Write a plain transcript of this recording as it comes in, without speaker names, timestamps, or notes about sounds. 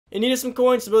In need of some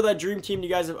coins to build that dream team you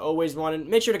guys have always wanted,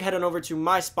 make sure to head on over to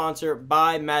my sponsor,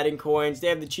 Buy Madden Coins. They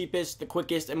have the cheapest, the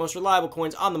quickest, and most reliable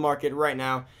coins on the market right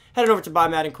now. Head on over to Buy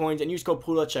Madden Coins and use code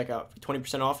Poodle at checkout for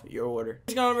 20% off your order.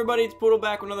 What's going on, everybody? It's Poodle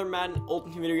back with another Madden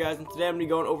Ultimate Team video, guys. And today I'm going to be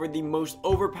going over the most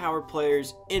overpowered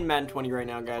players in Madden 20 right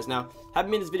now, guys. Now,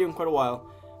 haven't made this video in quite a while,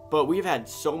 but we've had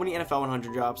so many NFL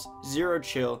 100 drops, zero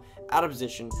chill, out of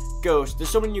position, ghost. There's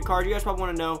so many new cards. You guys probably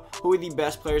want to know who are the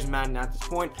best players in Madden at this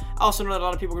point. I also know that a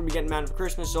lot of people are going to be getting Madden for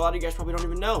Christmas, so a lot of you guys probably don't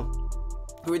even know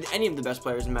who are any of the best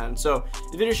players in Madden. So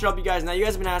the video should help you guys. Now, you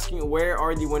guys have been asking, where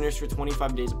are the winners for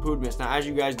 25 days of Poodle? Now, as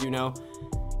you guys do know,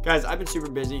 guys, I've been super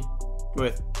busy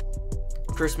with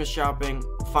Christmas shopping,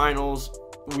 finals,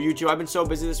 YouTube. I've been so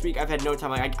busy this week, I've had no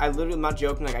time. Like, I literally, I'm not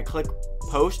joking, like, I click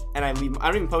post and I leave. I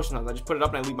don't even post sometimes. I just put it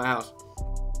up and I leave my house.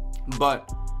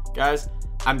 But guys,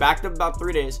 I'm backed up about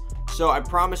 3 days, so I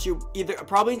promise you,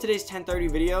 probably in today's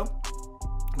 10:30 video,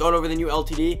 going over the new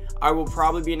LTD, I will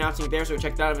probably be announcing it there, so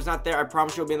check that out. If it's not there, I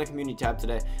promise you it'll be in the community tab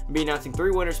today. I'll be announcing 3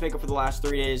 winners to make up for the last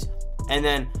 3 days, and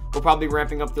then we'll probably be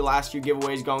ramping up the last few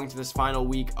giveaways going to this final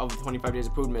week of the 25 days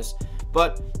of Poodle.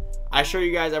 But I show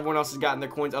you guys, everyone else has gotten their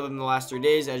coins other than the last 3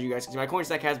 days. As you guys can see, my coin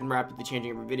stack has been rapidly changing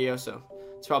every video, so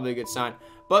it's probably a good sign.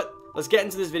 But let's get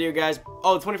into this video, guys.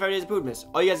 Oh, 25 days of Poodle.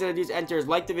 All you guys gotta do is enter is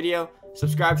like the video,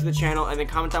 subscribe to the channel, and then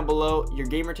comment down below your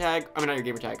gamer tag. I mean, not your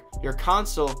gamer tag, your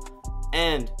console,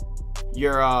 and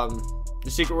your the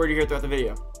secret word you hear throughout the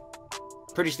video.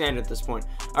 Pretty standard at this point.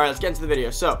 All right, let's get into the video.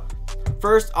 So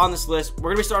first on this list,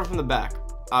 we're gonna be starting from the back,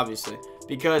 obviously,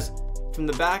 because from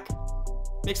the back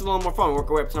makes it a little more fun. We work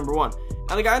our way up to number 1.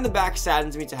 Now, the guy in the back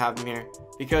saddens me to have him here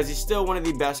because he's still one of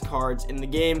the best cards in the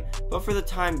game, but for the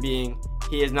time being,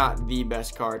 he is not the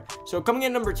best card. So coming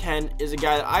in number 10 is a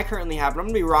guy that I currently have, and I'm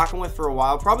gonna be rocking with for a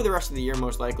while, probably the rest of the year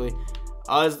most likely.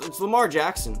 It's Lamar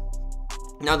Jackson.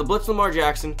 Now, the Blitz Lamar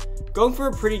Jackson, going for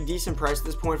a pretty decent price at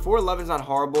this point. 411 is not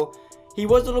horrible. He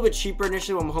was a little bit cheaper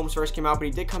initially when Mahomes first came out, but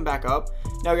he did come back up.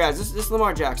 Now, guys, this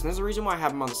Lamar Jackson, there's a reason why I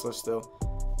have him on this list still.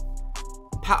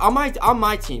 On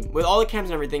my team, with all the chems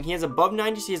and everything, he has above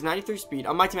 90, he has 93 speed.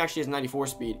 On my team, actually, he has 94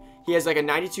 speed. He has like a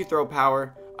 92 throw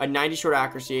power, a 90 short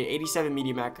accuracy, an 87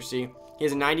 medium accuracy. He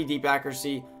has a 90 deep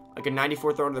accuracy, like a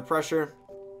 94 throw under the pressure,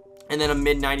 and then a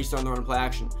mid-90 throw on the run and play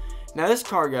action. Now, this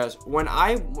card, guys, when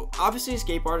obviously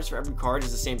escape artist for every card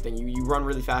is the same thing. You run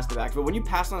really fast to back, but when you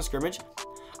pass on a scrimmage,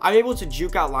 I'm able to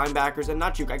juke out linebackers, and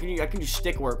not juke. I can do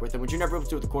stick work with him, which you're never able to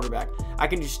do with the quarterback. I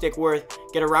can do stick work,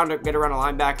 get around a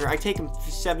linebacker. I take him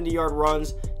 70-yard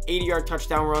runs, 80-yard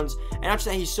touchdown runs, and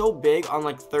after that, he's so big on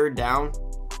like third down.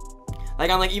 Like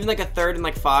on like even like a third and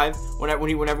like 5, when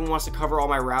everyone wants to cover all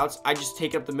my routes, I just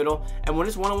take it up the middle. And when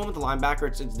it's one-on-one with the linebacker,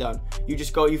 it's done. You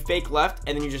just go, you fake left,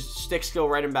 and then you just stick skill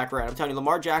right and back right. I'm telling you,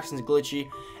 Lamar Jackson's glitchy.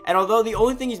 And although the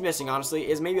only thing he's missing,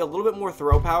 honestly, is maybe a little bit more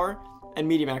throw power and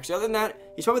medium accuracy. Other than that,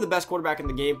 he's probably the best quarterback in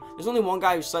the game. There's only one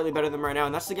guy who's slightly better than him right now,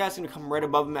 and that's the guy that's going to come right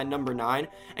above him at number 9.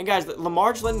 And guys,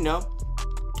 Lamar, just letting you know,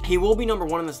 he will be number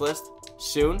 1 on this list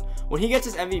soon. When he gets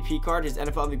his MVP card, his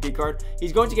NFL MVP card,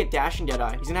 he's going to get Dash and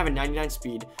Deadeye. He's going to have a 99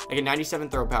 speed, like a 97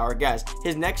 throw power. Guys,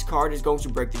 his next card is going to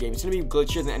break the game. It's going to be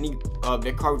glitchier than any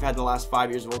big card we've had in the last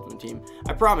 5 years of Ultimate Team.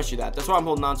 I promise you that. That's why I'm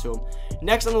holding on to him.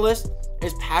 Next on the list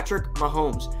is Patrick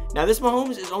Mahomes. Now, this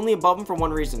Mahomes is only above him for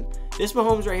one reason. This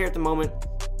Mahomes right here at the moment,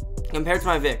 compared to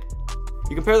my Vic,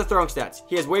 you compare the throwing stats.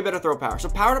 He has way better throw power. So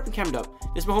powered up and chemmed up,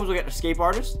 this Mahomes will get escape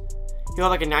artist. He'll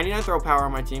have like a 99 throw power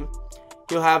on my team.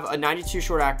 He'll have a 92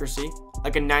 short accuracy,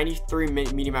 like a 93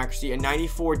 medium accuracy, a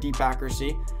 94 deep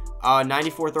accuracy, a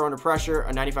 94 throw under pressure,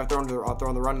 a 95 throw on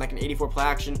the run, like an 84 play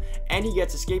action, and he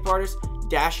gets escape artist,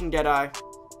 dash and deadeye,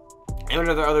 and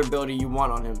another other ability you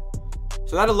want on him.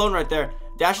 So that alone right there,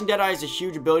 dash and deadeye is a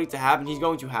huge ability to have, and he's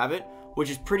going to have it, which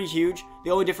is pretty huge.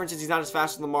 The only difference is he's not as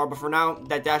fast as Lamar, but for now,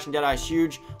 that dash and deadeye is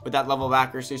huge with that level of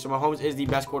accuracy. So Mahomes is the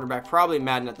best quarterback probably in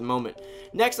Madden at the moment.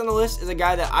 Next on the list is a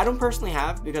guy that I don't personally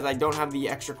have because I don't have the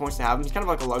extra coins to have him. He's kind of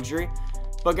like a luxury.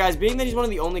 But guys, being that he's one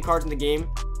of the only cards in the game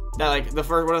that like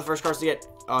one of the first cards to get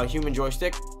human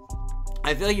joystick,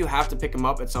 I feel like you have to pick him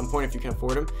up at some point if you can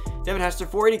afford him. Devin Hester,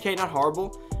 480k, not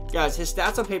horrible. Guys, his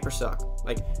stats on paper suck.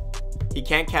 Like, he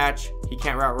can't catch, he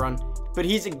can't route run. But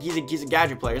he's a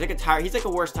gadget player. He's like a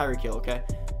worse Tyreek Hill, okay?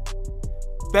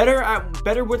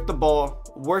 Better with the ball,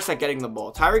 worse at getting the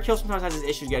ball. Tyreek Hill sometimes has his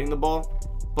issues getting the ball,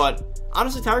 but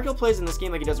honestly, Tyreek Hill plays in this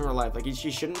game like he does in real life. Like he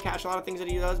shouldn't catch a lot of things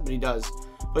that he does, but he does.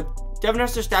 But Devin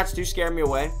Hester's stats do scare me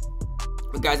away.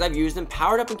 But guys, I've used him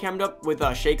powered up and chemmed up with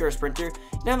a shaker or sprinter.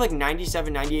 He's gonna have like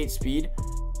 97, 98 speed.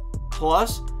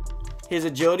 Plus, his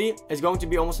agility is going to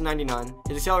be almost a 99.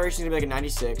 His acceleration is gonna be like a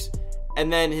 96.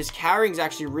 And then his carrying is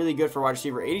actually really good for wide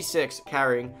receiver. 86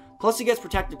 carrying, Plus, he gets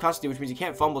protected custody, which means you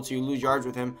can't fumble to lose yards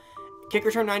with him. Kick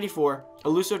return 94,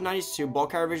 elusive 92, ball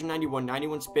carrier vision 91,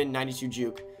 91 spin, 92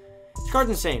 juke. This card's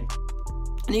insane.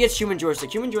 And he gets human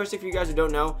joystick. Human joystick, for you guys who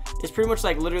don't know, is pretty much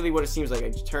like literally what it seems like.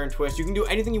 Like turn, twist. You can do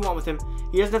anything you want with him.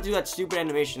 He doesn't have to do that stupid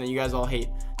animation that you guys all hate.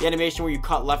 The animation where you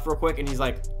cut left real quick and he's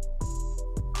like,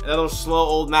 that little slow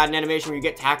old Madden animation where you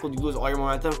get tackled, you lose all your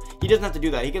momentum. He doesn't have to do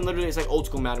that. He can literally, it's like old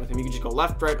school Madden with him. You can just go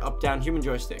left, right, up, down, human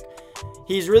joystick.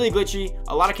 He's really glitchy,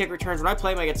 a lot of kick returns. When I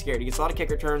play him, I get scared. He gets a lot of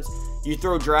kick returns. You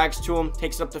throw drags to him,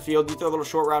 takes it up the field. You throw little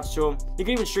short routes to him. You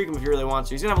can even streak him if you really want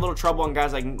to. He's going to have a little trouble on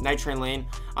guys like Night Train Lane.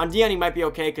 On Dion, he might be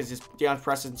okay because his Dion's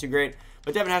press isn't too great.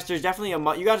 But Devin Hester is definitely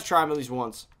you got to try him at least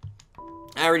once.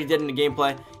 I already did in the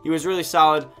gameplay. He was really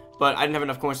solid, but I didn't have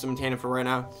enough coins to maintain him for right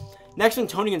now. Next one,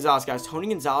 Tony Gonzalez, guys. Tony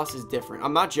Gonzalez is different.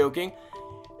 I'm not joking.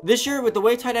 This year, with the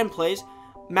way tight end plays,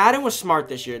 Madden was smart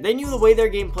this year. They knew the way their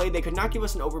game played. They could not give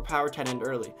us an overpowered tight end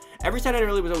early. Every tight end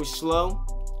early was always slow,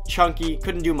 chunky,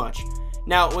 couldn't do much.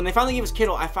 Now, when they finally gave us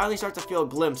Kittle, I finally start to feel a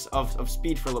glimpse of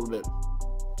speed for a little bit.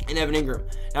 And Evan Ingram.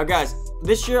 Now, guys,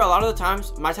 this year, a lot of the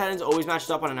times, my tight ends always matched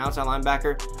up on an outside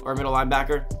linebacker or a middle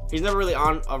linebacker. He's never really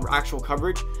on actual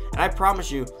coverage. And I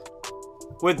promise you,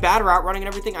 with bad route running and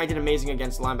everything, I did amazing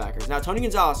against linebackers. Now, Tony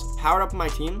Gonzalez, powered up on my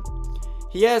team,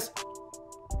 he has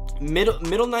middle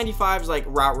 95s like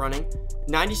route running.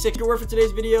 96. Your word for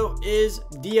today's video is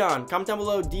Dion. Comment down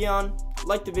below, Dion.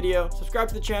 Like the video, subscribe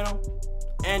to the channel,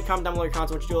 and comment down below your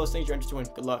content. What you do all those things you're interested in.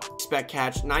 Good luck. Expect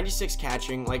catch. 96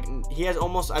 catching. Like, he has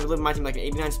almost, I believe in my team, like an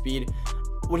 89 speed.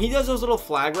 When he does those little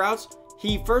flag routes,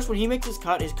 when he makes his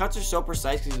cuts are so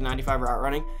precise because he's a 95 route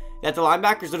running that the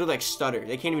linebackers literally like stutter.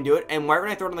 They can't even do it. And right when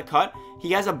I throw it on the cut,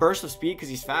 he has a burst of speed because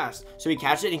he's fast. So he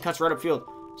catches it and he cuts right upfield.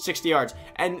 60 yards.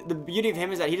 And the beauty of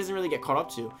him is that he doesn't really get caught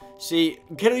up to. See,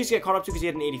 Kittle used to get caught up to because he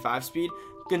had an 85 speed.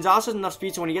 Gonzalez has enough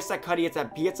speed, so when he gets that cut, he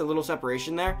gets a little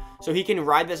separation there. So he can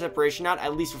ride that separation out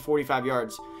at least for 45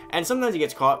 yards. And sometimes he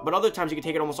gets caught, but other times he can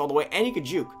take it almost all the way, and he could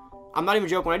juke. I'm not even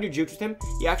joking. When I do jukes with him,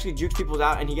 he actually jukes people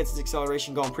out, and he gets his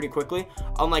acceleration going pretty quickly.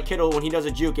 Unlike Kittle, when he does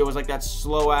a juke, it was like that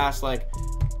slow-ass, like,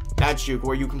 that juke,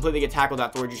 where you completely get tackled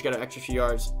afterwards. You just get an extra few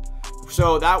yards.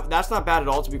 So that's not bad at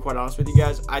all, to be quite honest with you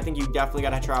guys. I think you definitely got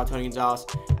to try out Tony Gonzalez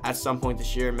at some point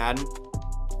this year in Madden.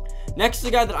 Next is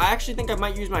a guy that I actually think I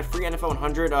might use my free NFL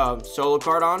 100 solo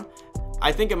card on.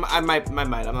 I think I might. I'm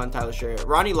not entirely sure.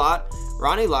 Ronnie Lott,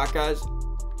 guys.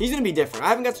 He's going to be different. I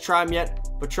haven't got to try him yet,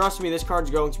 but trust me, this card's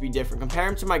going to be different. Compare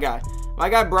him to my guy. My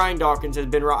guy Brian Dawkins has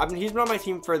been he's been on my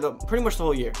team for pretty much the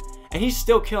whole year, and he's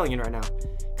still killing it right now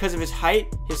because of his height,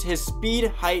 his speed,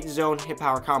 height, zone, hit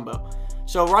power combo.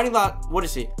 So Ronnie Lott, what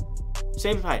is he?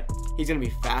 Same height. He's going to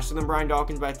be faster than Brian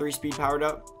Dawkins by 3 speed powered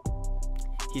up.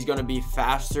 He's going to be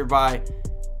faster by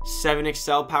 7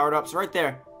 excel powered up. So right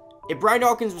there, if Brian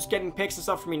Dawkins was getting picks and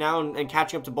stuff for me now and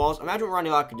catching up to balls, imagine what Ronnie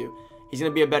Lott could do. He's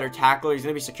going to be a better tackler. He's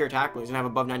going to be a secure tackler. He's going to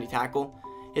have above 90 tackle.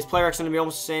 His play rec's going to be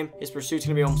almost the same. His pursuit's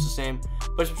going to be almost the same.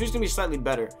 But his pursuit's going to be slightly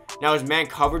better. Now his man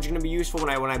coverage is going to be useful when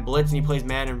I blitz and he plays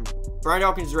man. And Brian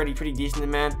Dawkins is already pretty decent in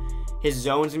man. His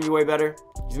zone's going to be way better.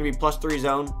 He's going to be +3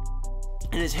 zone.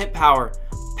 And his hit power,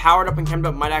 powered up and chemmed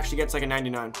up, might actually get to like a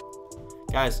 99.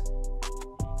 Guys,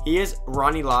 he is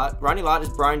Ronnie Lott. Ronnie Lott is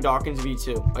Brian Dawkins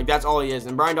V2. Like, that's all he is.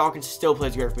 And Brian Dawkins still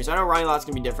plays great for me. So I know Ronnie Lott's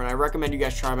going to be different. I recommend you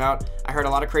guys try him out. I heard a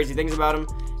lot of crazy things about him.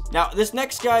 Now, this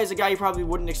next guy is a guy you probably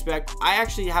wouldn't expect. I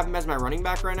actually have him as my running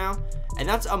back right now. And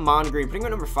that's Amon Green. Putting him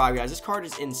at number 5, guys. This card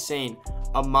is insane.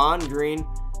 Amon Green.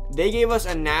 They gave us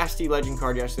a nasty legend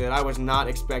card yesterday that I was not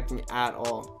expecting at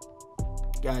all.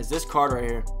 Guys, this card right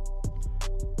here.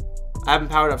 I have him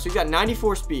powered up. So he's got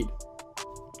 94 speed.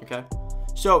 Okay.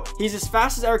 So he's as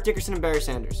fast as Eric Dickerson and Barry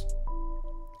Sanders.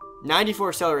 94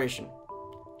 acceleration.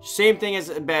 Same thing as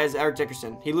Eric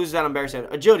Dickerson. He loses out on Barry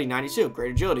Sanders. Agility, 92.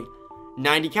 Great agility.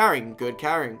 90 carrying. Good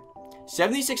carrying.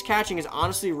 76 catching is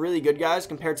honestly really good, guys,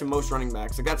 compared to most running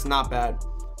backs. Like, that's not bad.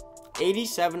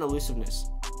 87 elusiveness.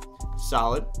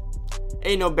 Solid.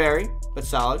 Ain't no Barry, but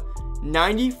solid.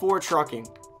 94 trucking.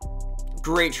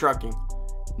 Great trucking.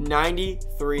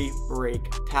 93 break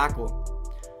tackle.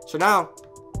 So now,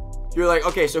 you're like,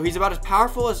 okay, so he's about as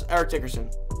powerful as Eric Dickerson.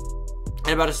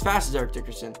 And about as fast as Eric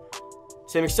Dickerson.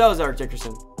 Same excel as Eric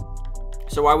Dickerson.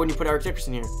 So why wouldn't you put Eric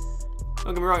Dickerson here?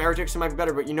 Don't get me wrong, Eric Dickerson might be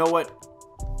better, but you know what?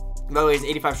 By the way, he's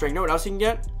 85 strength. You know what else he can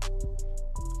get?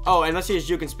 Oh, and let's see his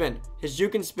juke and spin. His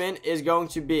juke and spin is going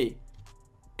to be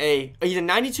he's a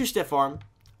 92 stiff arm,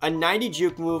 a 90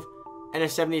 juke move, and a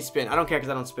 78 spin. I don't care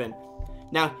because I don't spin.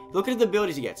 Now, look at the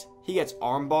abilities he gets. He gets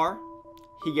arm bar.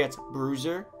 He gets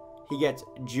bruiser. He gets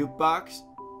jukebox.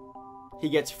 He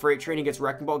gets freight train. He gets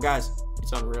wrecking ball. Guys,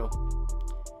 it's unreal.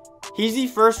 He's the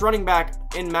first running back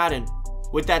in Madden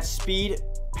with that speed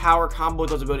power combo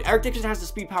with those abilities. Eric Dickerson has the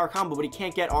speed power combo, but he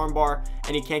can't get armbar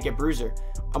and he can't get bruiser.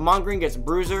 Ahman Green gets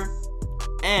bruiser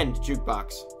and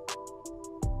jukebox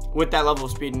with that level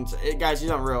of speed. And guys, he's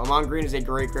unreal. Ahman Green is a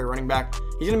great running back.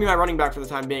 He's gonna be my running back for the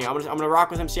time being. I'm gonna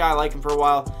rock with him, see how I like him for a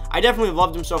while. I definitely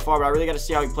loved him so far, but I really got to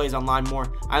see how he plays online more.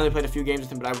 I only played a few games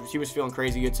with him, but he was feeling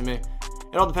crazy good to me.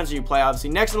 It all depends who you play, obviously.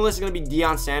 Next on the list is gonna be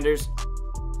Deion Sanders.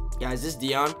 Guys, this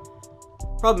Deion,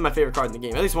 probably my favorite card in the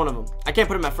game, at least one of them. I can't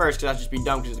put him at first because that'd just be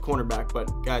dumb because he's a cornerback. But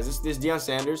guys, this Deion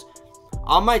Sanders,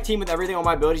 on my team with everything on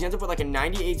my abilities, he ends up with like a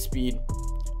 98 speed,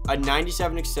 a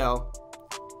 97 excel,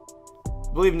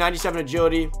 I believe 97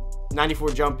 agility, 94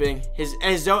 jumping. His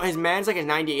man's like a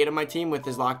 98 on my team with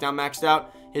his lockdown maxed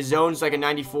out. His zone's like a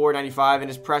 94, 95, and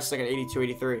his press is like an 82,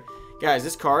 83. Guys,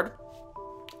 this card,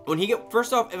 when he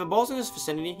first off, if a ball's in his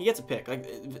vicinity, he gets a pick. Like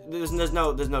there's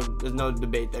no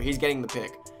debate there. He's getting the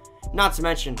pick. Not to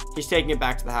mention, he's taking it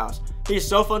back to the house. He's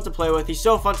so fun to play with. He's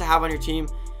so fun to have on your team.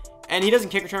 And he doesn't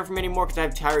kick return for me anymore because I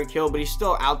have Tyreek Hill, but he's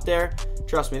still out there.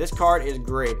 Trust me, this card is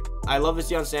great. I love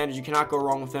this Deion Sanders. You cannot go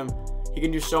wrong with him. He can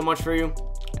do so much for you.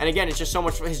 And again, it's just so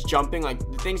much for his jumping. Like,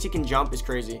 the things he can jump is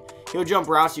crazy. He'll jump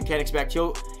routes you can't expect.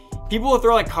 People will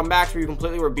throw like comebacks where you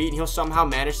completely were beat, and he'll somehow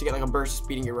manage to get like a burst of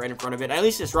speed and get right in front of it. At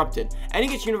least disrupted. And he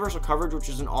gets universal coverage, which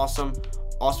is an awesome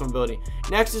ability.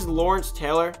 Next is Lawrence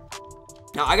Taylor.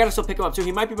 Now, I gotta still pick him up too.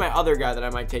 He might be my other guy that I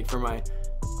might take for my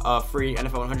free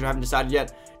NFL 100. I haven't decided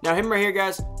yet. Now, him right here,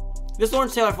 guys. This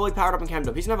Lawrence Taylor fully powered up and camped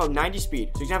up. He's gonna have a 90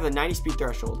 speed, so he's gonna have the 90 speed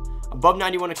threshold. Above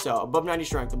 91 excel, above 90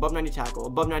 strength, above 90 tackle,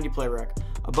 above 90 play rec,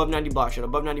 above 90 block shot,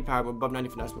 above 90 power move, above 90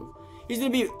 finesse move. He's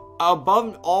going to be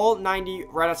above all 90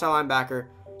 right outside linebacker.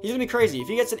 He's going to be crazy. If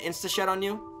he gets an insta shed on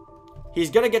you, he's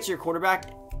going to get to your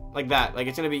quarterback like that. Like,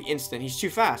 it's going to be instant. He's too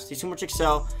fast. He's too much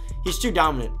excel. He's too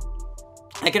dominant.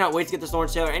 I cannot wait to get this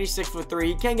Lawrence Taylor. And he's 6'3".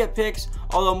 He can get picks,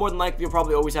 although more than likely you'll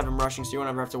probably always have him rushing, so you won't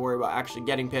ever have to worry about actually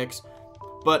getting picks.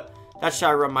 But that's how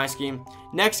I run my scheme.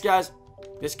 Next, guys,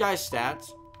 this guy's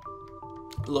stats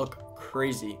look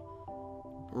crazy.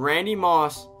 Randy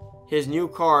Moss, his new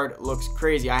card looks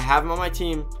crazy. I have him on my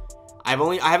team. I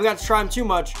haven't got to try him too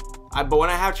much, but when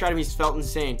I have tried him, he's felt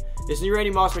insane. This new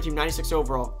Randy Moss, my team, 96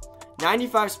 overall,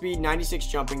 95 speed, 96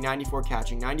 jumping, 94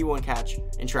 catching, 91 catch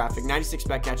in traffic, 96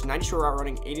 back catch, 90 short route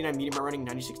running, 89 medium route running,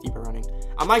 96 deep route running.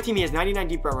 On my team, he has 99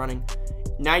 deep route running,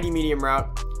 90 medium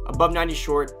route, above 90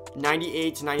 short,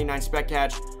 98 to 99 spec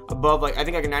catch, above like I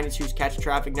think like a 92 catch in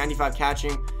traffic, 95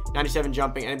 catching, 97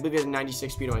 jumping, and I believe he has a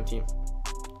 96 speed on my team.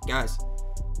 Guys,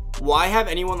 why have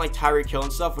anyone like Tyreek Hill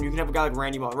and stuff when you can have a guy like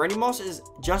Randy Moss? Randy Moss is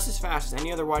just as fast as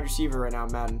any other wide receiver right now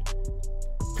in Madden.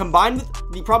 Combined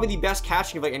with probably the best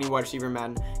catching of like any wide receiver in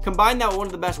Madden. Combine that with one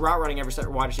of the best route running ever set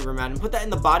wide receiver in Madden. Put that in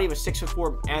the body of a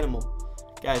 6'4" animal.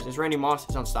 Guys, this Randy Moss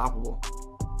is unstoppable.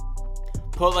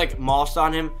 Put like Moss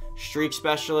on him, streak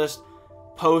specialist,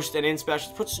 post and in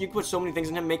specialist. You can put so many things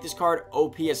in him, make this card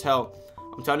OP as hell.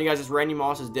 I'm telling you guys, this Randy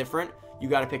Moss is different. You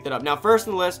got to pick that up. Now, first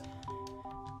on the list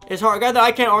is a guy that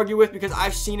I can't argue with because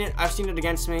I've seen it. I've seen it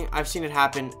against me. I've seen it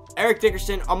happen. Eric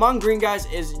Dickerson, among green guys,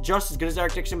 is just as good as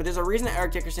Eric Dickerson, but there's a reason that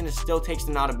Eric Dickerson still takes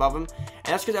the nod above him, and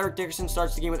that's because Eric Dickerson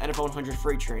starts the game with NFL 100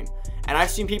 freight train. And I've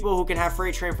seen people who can have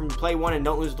freight train from play one and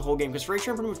don't lose the whole game, because freight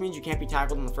train pretty much means you can't be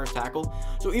tackled on the first tackle.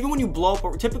 So even when you blow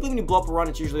up, typically when you blow up a run,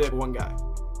 it's usually like one guy.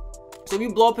 So if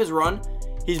you blow up his run,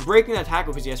 he's breaking that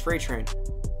tackle because he has freight train.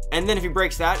 And then if he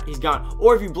breaks that, he's gone.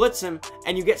 Or if you blitz him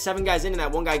and you get 7 guys in and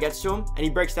that one guy gets to him and he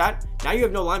breaks that, now you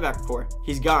have no linebacker core.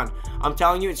 He's gone. I'm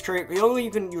telling you, it's crazy. The only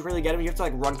way you really get him, you have to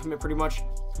like run commit pretty much,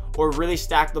 or really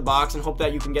stack the box and hope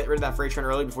that you can get rid of that freight train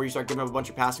early before you start giving him a bunch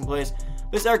of passing plays.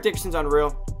 This Eric Dickerson's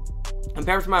unreal.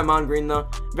 Compared to my Ahman Green though,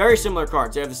 very similar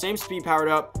cards. They have the same speed powered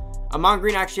up. Ahman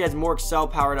Green actually has more excel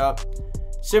powered up.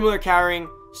 Similar carrying,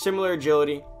 similar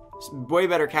agility, way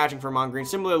better catching for Ahman Green,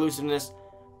 similar elusiveness.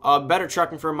 Better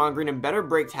trucking for Ahman Green, and better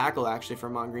break tackle actually for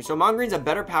Ahman Green. So Ahman Green's a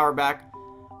better power back,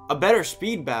 a better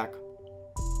speed back,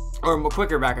 or a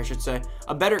quicker back I should say,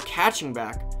 a better catching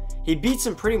back. He beats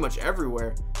him pretty much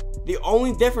everywhere. The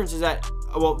only difference is that,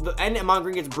 and Ahman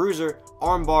Green gets bruiser,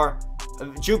 armbar,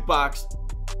 jukebox,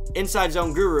 inside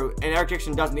zone guru, and Eric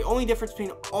Dickerson doesn't. The only difference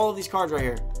between all of these cards right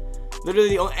here,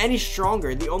 literally and he's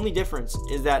stronger. The only difference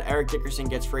is that Eric Dickerson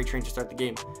gets freight train to start the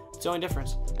game. It's the only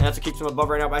difference. And that's what keeps him above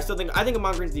right now. But I think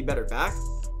Ahman Green's the better back.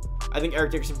 I think Eric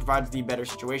Dickerson provides the better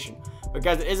situation. But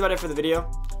guys, that is about it for the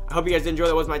video. I hope you guys did enjoy.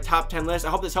 That was my top 10 list.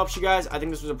 I hope this helps you guys. I think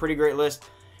this was a pretty great list.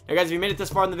 Now guys, if you made it this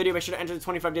far in the video, make sure to enter the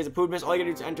 25 days of Poodle. All you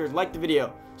gotta do to enter is like the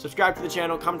video, subscribe to the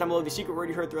channel, comment down below the secret word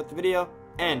you heard throughout the video,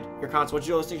 and your console. What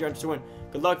you do listening to your enter to win.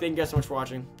 Good luck. Thank you guys so much for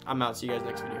watching. I'm out. See you guys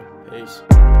next video.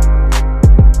 Peace.